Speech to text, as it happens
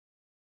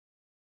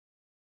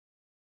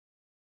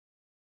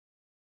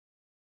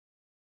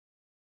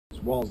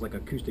walls like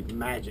acoustic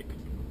magic.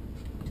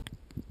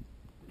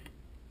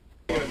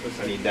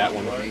 I need that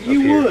one.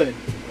 You would.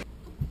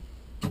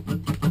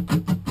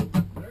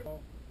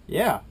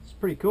 Yeah, it's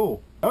pretty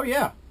cool. Oh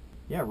yeah.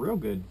 Yeah, real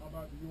good.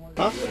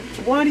 Huh?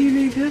 Why do you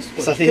need this one?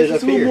 Because I Because think it's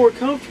it's up a little here. more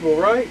comfortable,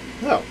 right?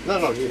 No.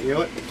 You know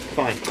what?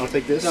 Fine. I'll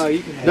take this. No,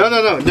 you can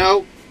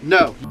have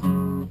No.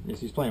 Yes,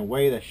 he's playing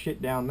way the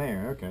shit down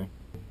there. Okay.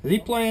 Is he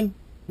playing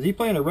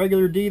a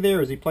regular D there,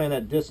 or is he playing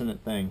that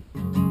dissonant thing?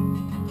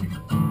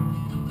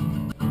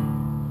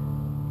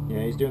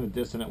 Yeah, he's doing the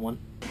dissonant one.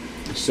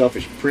 You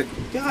selfish prick.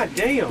 God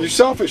damn. You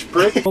selfish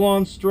prick. Full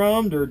on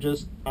strummed or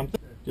just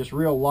just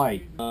real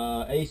light.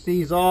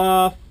 AC's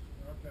off.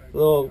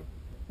 Little,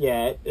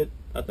 yeah.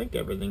 I think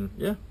everything.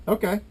 Yeah.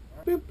 Okay.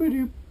 Boop, boop,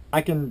 doop.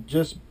 I can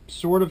just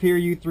sort of hear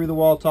you through the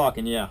wall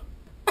talking. Yeah.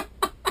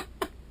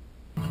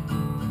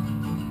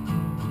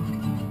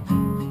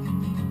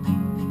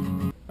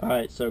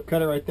 Alright, so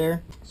cut it right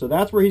there. So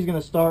that's where he's going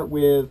to start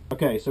with...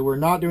 Okay, so we're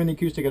not doing the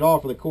acoustic at all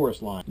for the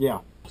chorus line. Yeah.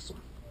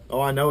 Awesome.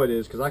 Oh, I know it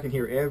is, because I can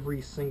hear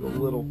every single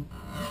little...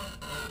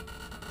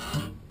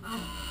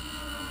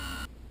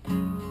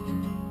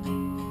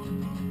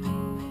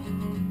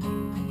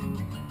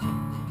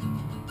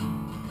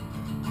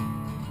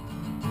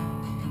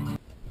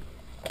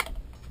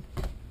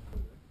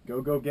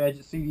 Go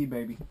Gadget CD,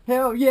 baby.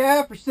 Hell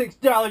yeah, for $6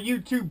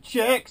 YouTube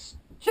checks.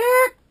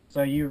 Check!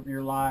 So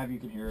you're live, you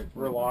can hear it.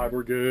 We're live,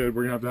 we're good.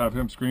 We're gonna have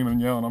him screaming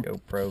and yelling.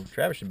 GoPro.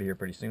 Travis should be here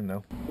pretty soon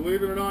though.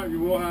 Believe it or not,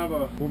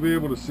 we'll be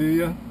able to see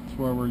you. That's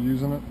why we're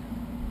using it.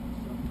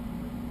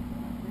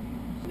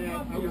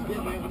 Yeah, I was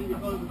getting that when you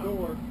close the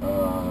door.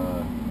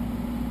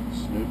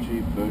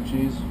 Snoochie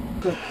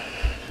Boochies.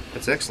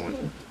 That's excellent.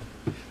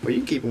 Well, you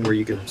can keep them where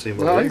you can see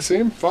them. No, I can see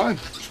him fine.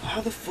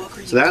 How the fuck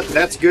are you? So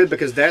that's good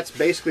because that's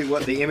basically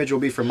what the image will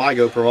be for my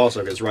GoPro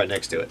also, because it's right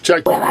next to it.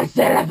 Check. Will I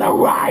sit at the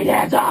right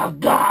hand of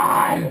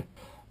God?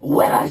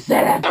 Will I sit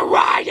at the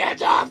right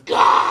hand of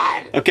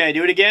God? Okay,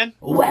 do it again.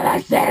 Will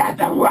I sit at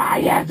the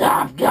right hand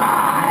of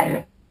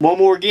God? One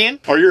more again.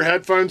 Are your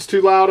headphones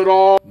too loud at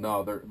all?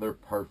 No, they're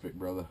perfect,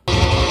 brother.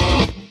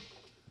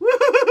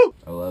 Woo-hoo-hoo!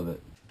 I love it.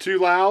 Too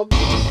loud?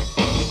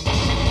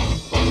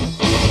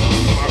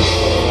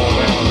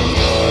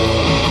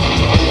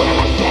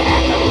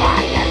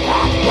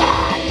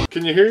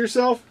 Can you hear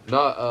yourself?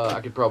 Not,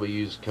 I could probably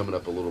use coming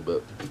up a little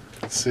bit.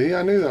 See,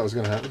 I knew that was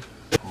gonna happen.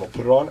 I'm gonna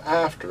put it on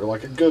after,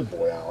 like a good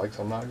boy, Alex.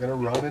 I'm not gonna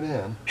run it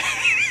in.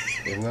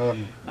 Even though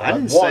I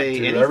didn't say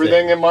anything.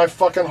 Everything in my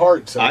fucking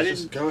heart says I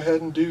just go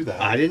ahead and do that.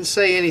 I didn't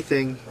say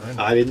anything.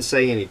 I didn't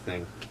say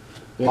anything.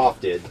 Yeah.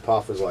 Poff did.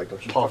 Poff was like,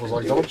 don't you Pop was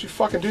like, don't you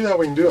fucking do that,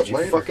 we can do it You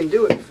later. fucking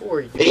do it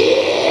before you.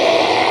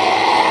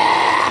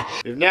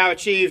 We've now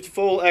achieved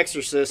full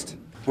exorcist.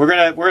 We're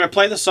gonna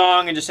play the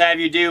song and just have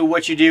you do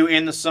what you do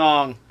in the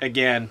song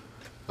again.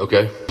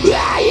 Okay.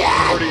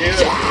 Already in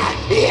it.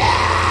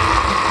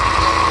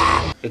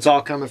 It's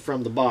all coming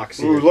from the box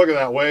here. Ooh, look at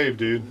that wave,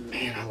 dude.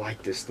 Man, I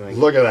like this thing.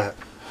 Look at that.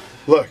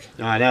 Look.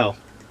 I know.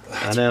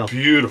 I know.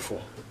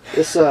 Beautiful.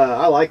 This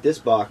I like this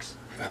box.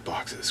 That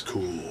box is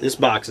cool. This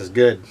box is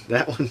good.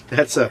 That one.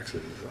 That's the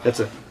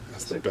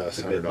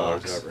best $100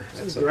 box. ever.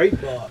 That's a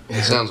great box.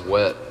 It sounds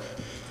wet.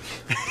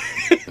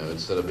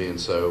 Instead of being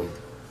so...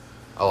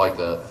 I like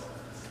that.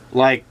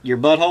 Like your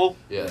butthole?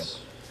 Yes.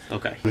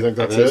 Okay. You think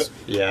that's it?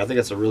 Yeah, I think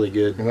that's a really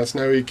good. And that's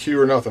no EQ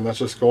or nothing. That's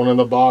just going in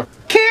the box.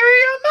 Carry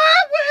on my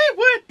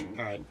wayward.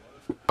 All right.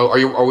 Oh,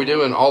 are we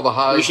doing all the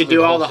highs? We should through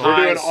do all whole the song? highs.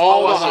 We're doing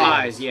all the the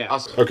highs. Yeah.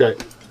 Okay.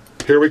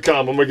 Here we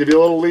come. I'm going to give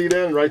you a little lead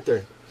in right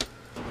there.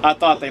 I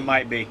thought they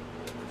might be.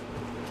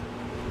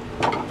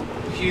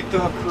 You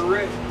thought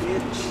correct,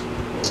 bitch.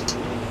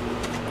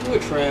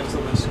 Look at Travis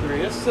on the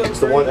screen. That's so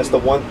That's the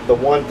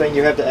one thing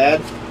you have to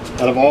add.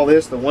 Out of all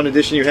this, the one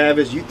addition you have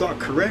is you thought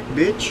correct,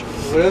 bitch.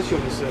 What else you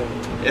want to say?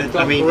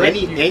 I mean, correct,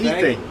 you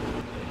anything.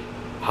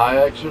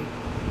 High action?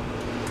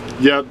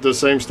 Yeah, the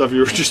same stuff you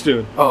were just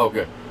doing. Oh,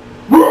 okay.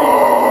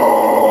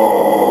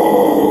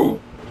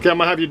 Okay, I'm going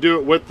to have you do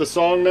it with the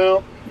song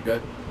now. Okay.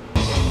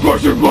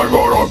 Get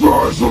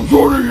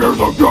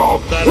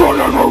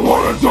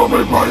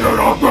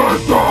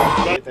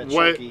that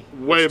Way- chunky.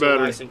 way It's still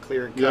better. Nice and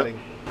clear and Yep. cutting.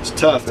 It's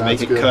tough to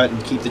That's make it good. cut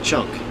and keep the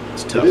chunk.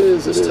 It's tough. It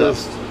is, It's it tough.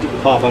 is.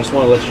 Pop, I just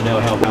want to let you know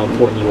how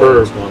important you are.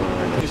 What's going on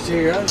right now. Just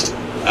hear us.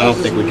 I don't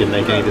think we can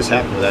make any of this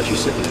happen without you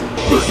sitting there.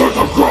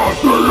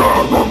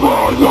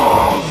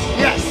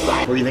 Yes.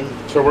 What do you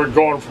think? So we're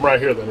going from right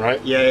here then, right?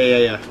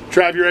 Yeah.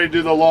 Trav, you ready to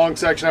do the long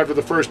section after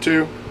the first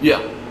two?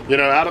 Yeah. You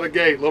know, out of the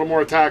gate, a little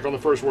more attack on the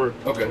first word.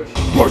 Okay.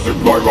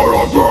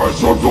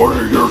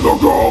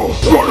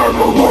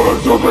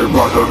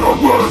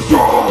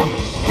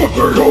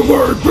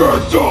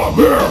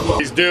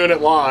 He's doing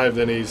it live,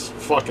 then he's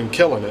fucking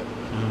killing it.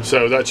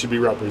 So that should be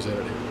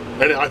represented here.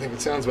 And I think it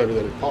sounds better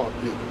that it pause.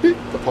 The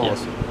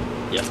pause.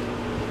 Yeah.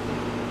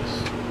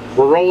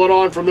 We're rolling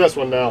on from this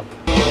one now.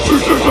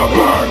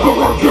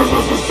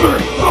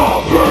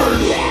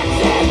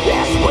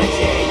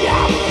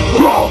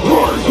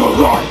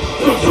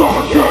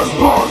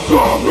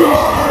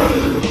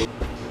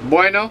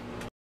 Bueno.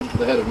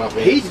 the head of my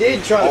pants. He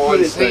did try to All put I'm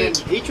his saying. hand.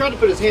 He tried to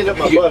put his hand up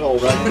my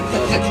butthole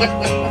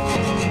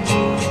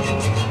right.